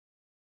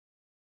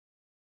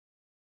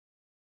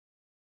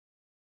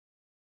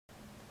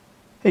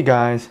Hey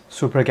guys,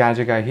 Super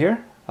Gadget Guy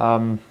here.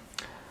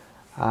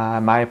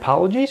 My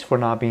apologies for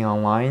not being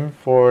online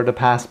for the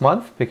past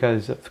month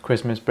because of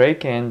Christmas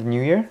break and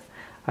New Year.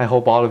 I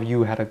hope all of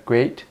you had a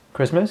great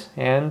Christmas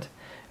and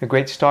a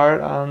great start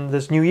on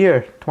this new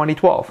year,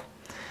 2012.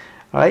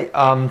 Alright,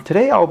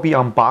 today I'll be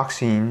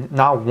unboxing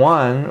not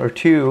one or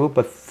two,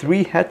 but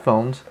three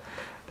headphones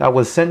that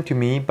was sent to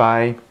me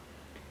by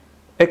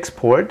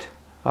XePort.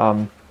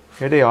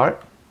 Here they are.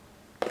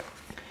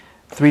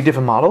 Three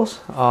different models.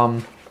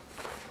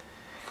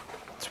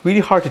 It's really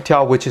hard to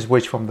tell which is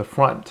which from the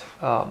front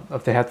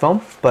of the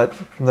headphone, but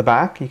from the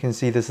back you can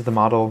see this is the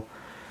model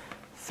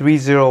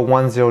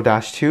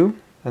 3010-2,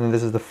 and then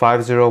this is the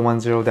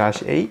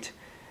 5010-8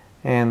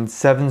 and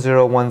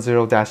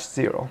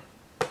 7010-0.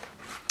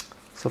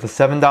 So the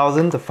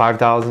 7000, the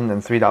 5000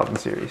 and 3000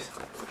 series.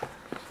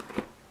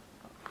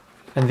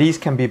 And these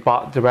can be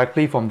bought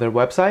directly from their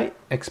website,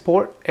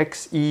 XePort,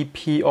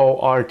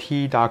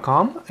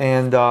 XePort.com,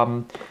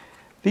 and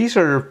these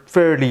are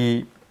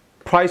fairly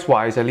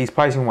price-wise, at least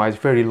pricing-wise,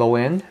 fairly low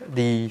end.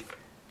 The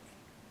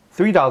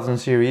 3000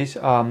 series,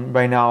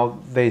 right now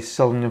they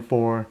selling it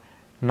for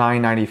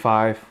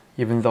 $9.95,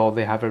 even though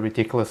they have a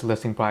ridiculous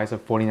listing price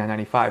of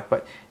 $49.95.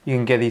 But you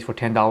can get these for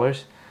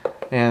 $10.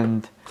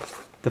 And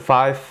the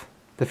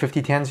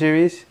 5010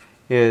 series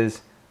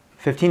is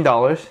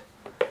 $15,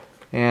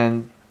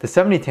 and the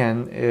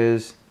 7010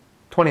 is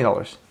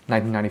 $20,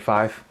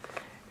 $19.95.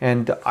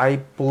 And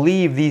I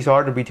believe these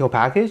are the retail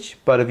package,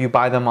 but if you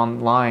buy them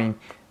online,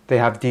 they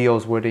have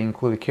deals where they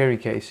include a carry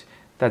case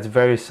that's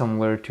very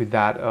similar to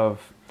that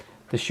of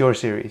the Shure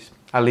series,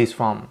 at least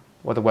from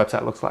what the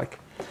website looks like.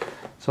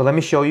 So let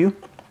me show you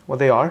what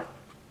they are.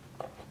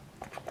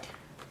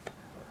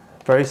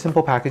 Very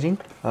simple packaging,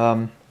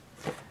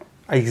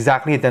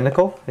 exactly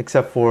identical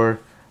except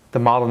for the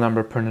model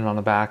number printed on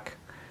the back.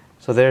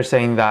 So they're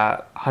saying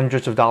that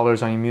hundreds of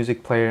dollars on your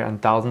music player and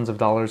thousands of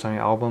dollars on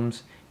your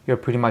albums, you're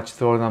pretty much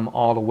throwing them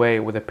all away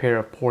with a pair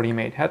of poorly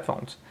made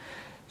headphones.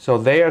 So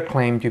they are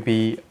claimed to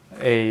be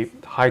a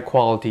high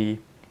quality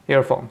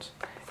earphones,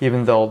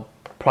 even though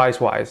price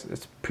wise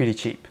it's pretty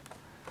cheap.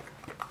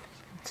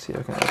 Let's see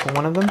if I can open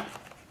one of them.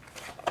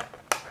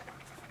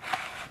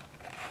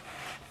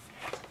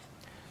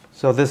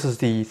 So this is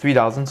the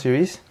 3000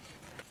 series.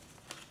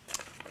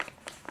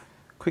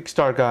 Quick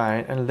start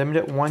guide and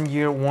limited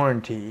 1-year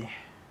warranty.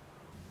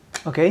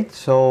 Okay,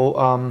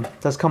 so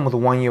does come with a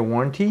 1-year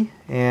warranty,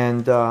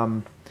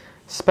 and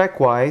spec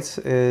wise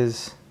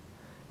is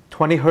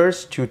 20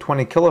 Hz to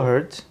 20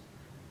 kilohertz,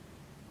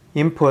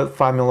 input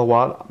 5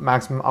 milliwatt,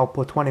 maximum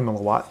output 20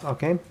 milliwatt.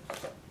 Okay,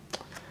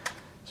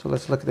 so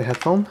let's look at the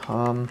headphone.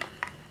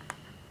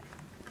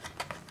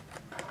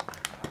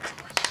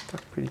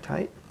 Stuck pretty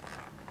tight.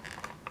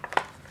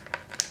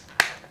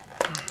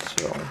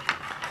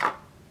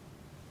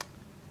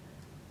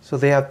 So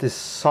they have this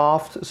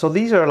soft, so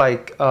these are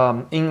like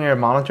in-ear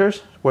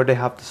monitors where they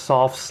have the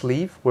soft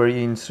sleeve where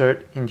you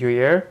insert into your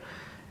ear,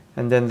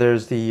 and then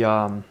there's the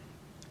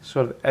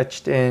sort of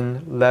etched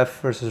in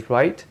left versus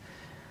right,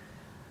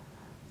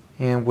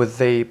 and with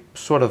a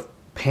sort of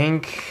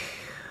pink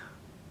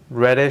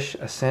reddish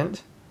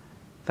accent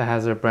that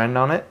has their brand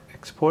on it,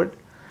 XePort.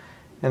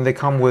 And they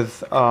come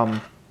with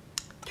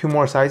two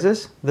more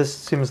sizes. This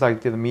seems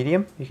like the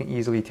medium, you can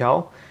easily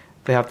tell.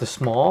 They have the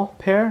small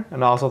pair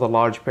and also the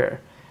large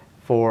pair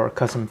for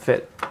custom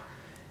fit.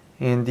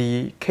 And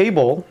the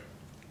cable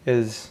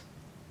is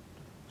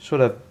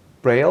sort of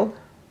brailled,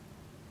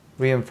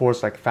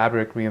 reinforced, like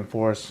fabric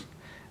reinforced.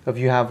 If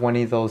you have one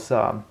of those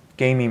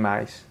gaming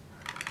mice,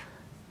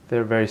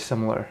 they're very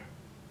similar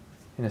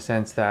in a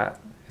sense that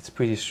it's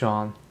pretty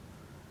strong.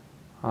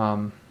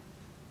 Let's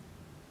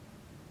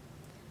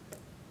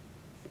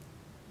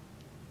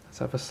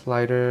have a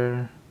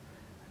slider.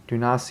 Do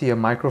not see a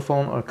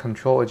microphone or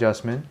control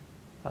adjustment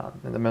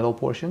in the middle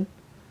portion.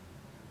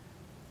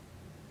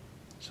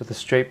 So the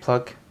straight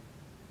plug,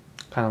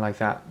 kind of like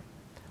that.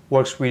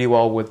 Works really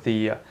well with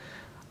the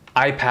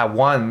iPad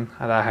 1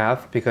 that I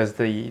have, because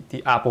the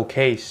Apple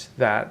case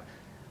that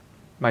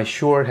my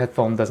Shure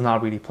headphone does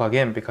not really plug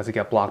in because it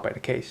got blocked by the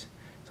case.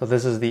 So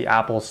this is the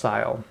Apple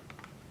style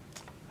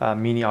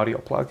mini audio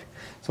plug.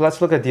 So let's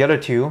look at the other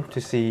two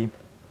to see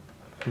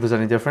if there's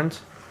any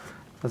difference.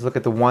 Let's look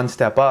at the one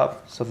step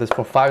up. So this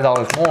for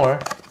 $5 more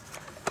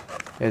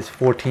is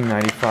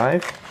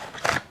 $14.95.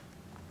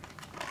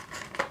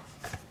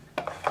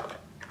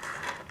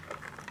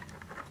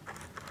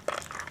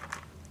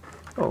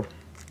 Oh,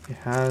 it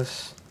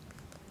has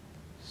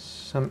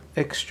some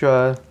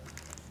extra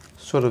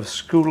sort of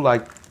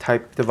screw-like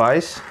type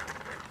device.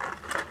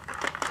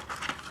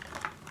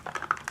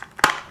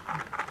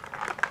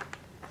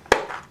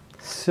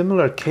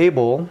 Similar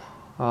cable,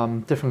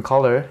 different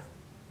color.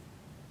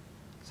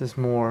 This is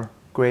more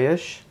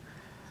grayish,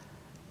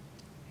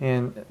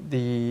 and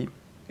the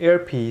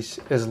earpiece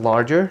is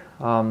larger.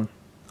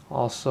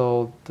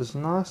 Also does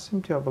not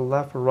seem to have a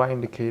left or right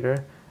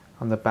indicator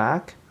on the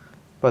back,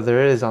 but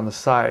there is on the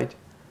side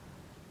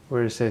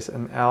where it says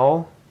an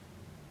L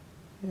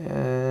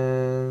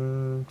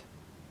and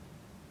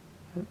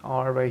an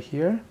R right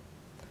here.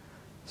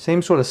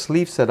 Same sort of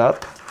sleeve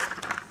setup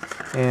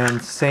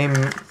and same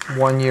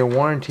 1-year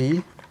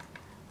warranty.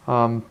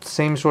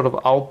 Same sort of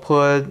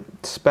output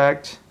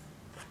spec,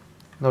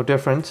 no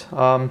different.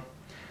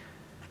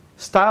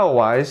 Style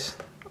wise,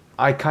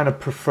 I kind of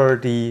prefer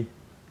the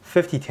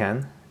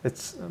 5010.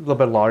 It's a little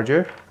bit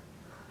larger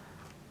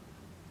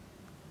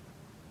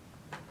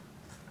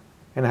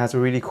and it has a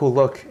really cool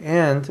look,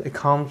 and it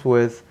comes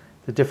with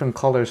the different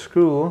color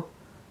screw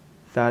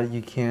that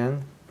you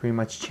can pretty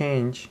much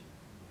change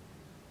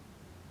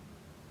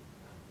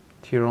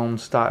to your own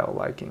style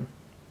liking.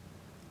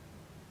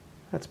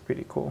 That's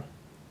pretty cool.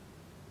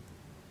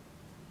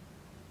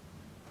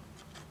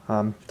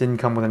 Didn't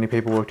come with any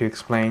paperwork to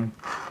explain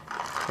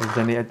if there's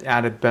any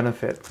added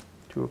benefit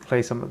to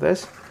replace some of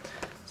this.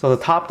 So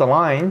the top of the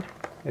line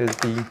is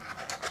the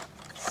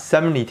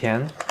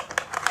 7010,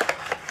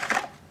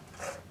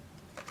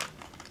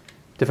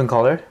 different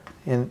color,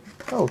 and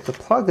oh, the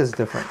plug is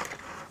different.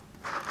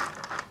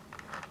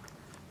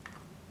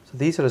 So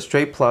these are the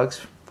straight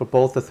plugs for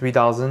both the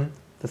 3000,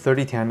 the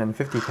 3010, and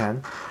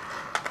 5010.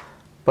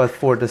 But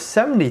for the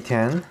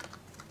 7010,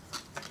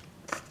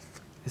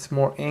 it's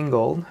more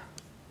angled.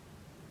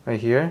 Right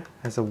here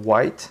has a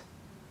white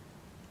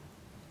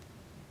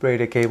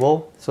braided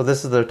cable. So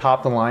this is the top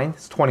of the line.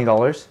 It's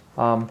 $20.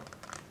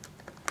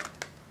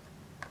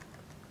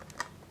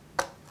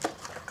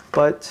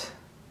 But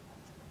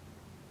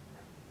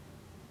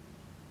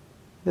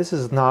this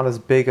is not as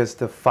big as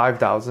the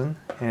 5000,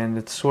 and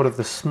it's sort of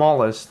the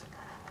smallest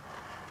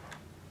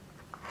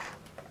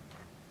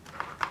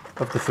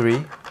of the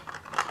three.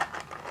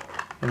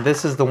 And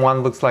this is the one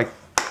that looks like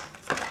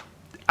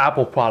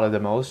Apple product the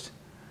most.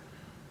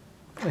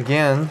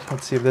 Again,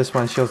 let's see if this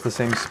one shows the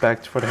same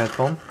spec for the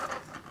headphone.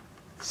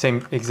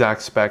 Same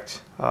exact spec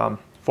for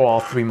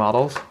all three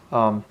models.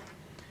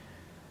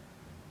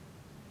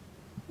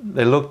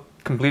 They look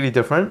completely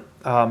different.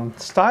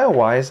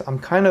 Style-wise, I'm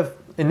kind of,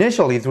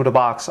 initially through the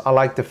box, I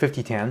like the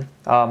 5010,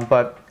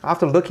 but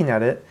after looking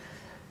at it,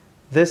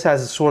 this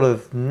has a sort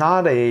of,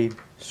 not a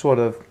sort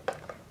of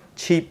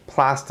cheap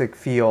plastic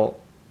feel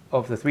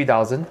of the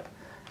 3000.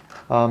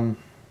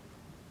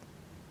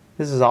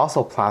 This is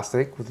also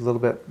plastic with a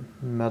little bit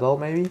metal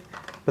maybe,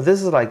 but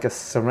this is like a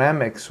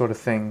ceramic sort of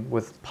thing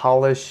with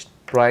polished,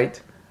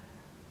 bright.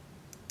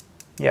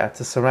 Yeah, it's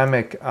a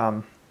ceramic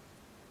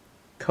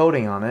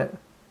coating on it,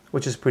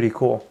 which is pretty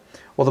cool.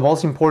 Well, the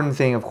most important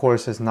thing, of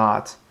course, is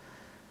not,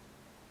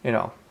 you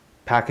know,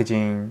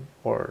 packaging,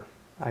 or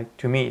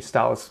to me,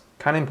 style is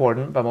kind of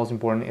important, but most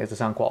important is the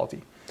sound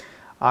quality.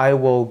 I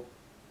will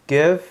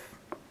give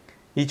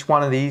each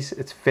one of these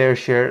its fair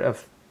share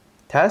of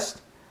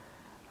test.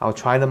 I'll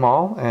try them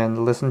all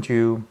and listen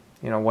to,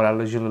 you know, what I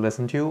usually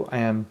listen to,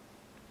 and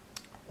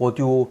we'll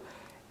do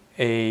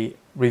a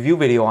review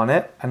video on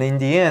it. And in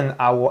the end,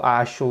 I will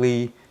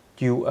actually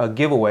do a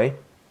giveaway.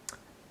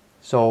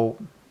 So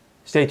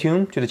stay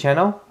tuned to the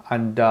channel,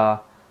 and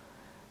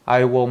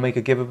I will make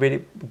a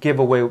giveaway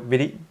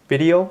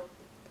video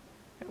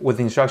with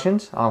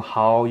instructions on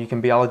how you can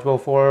be eligible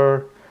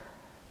for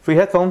free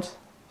headphones.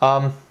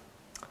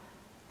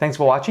 Thanks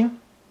for watching.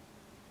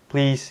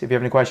 Please, if you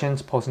have any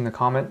questions, post in the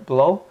comment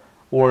below,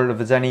 or if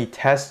there's any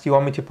tests you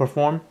want me to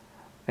perform,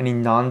 any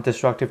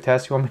non-destructive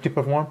tests you want me to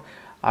perform,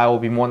 I will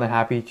be more than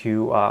happy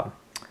to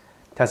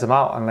test them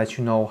out and let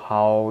you know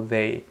how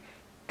they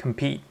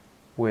compete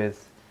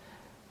with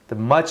the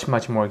much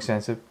more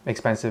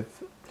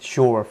expensive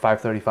Shure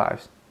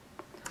 535s.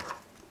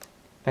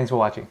 Thanks for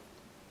watching.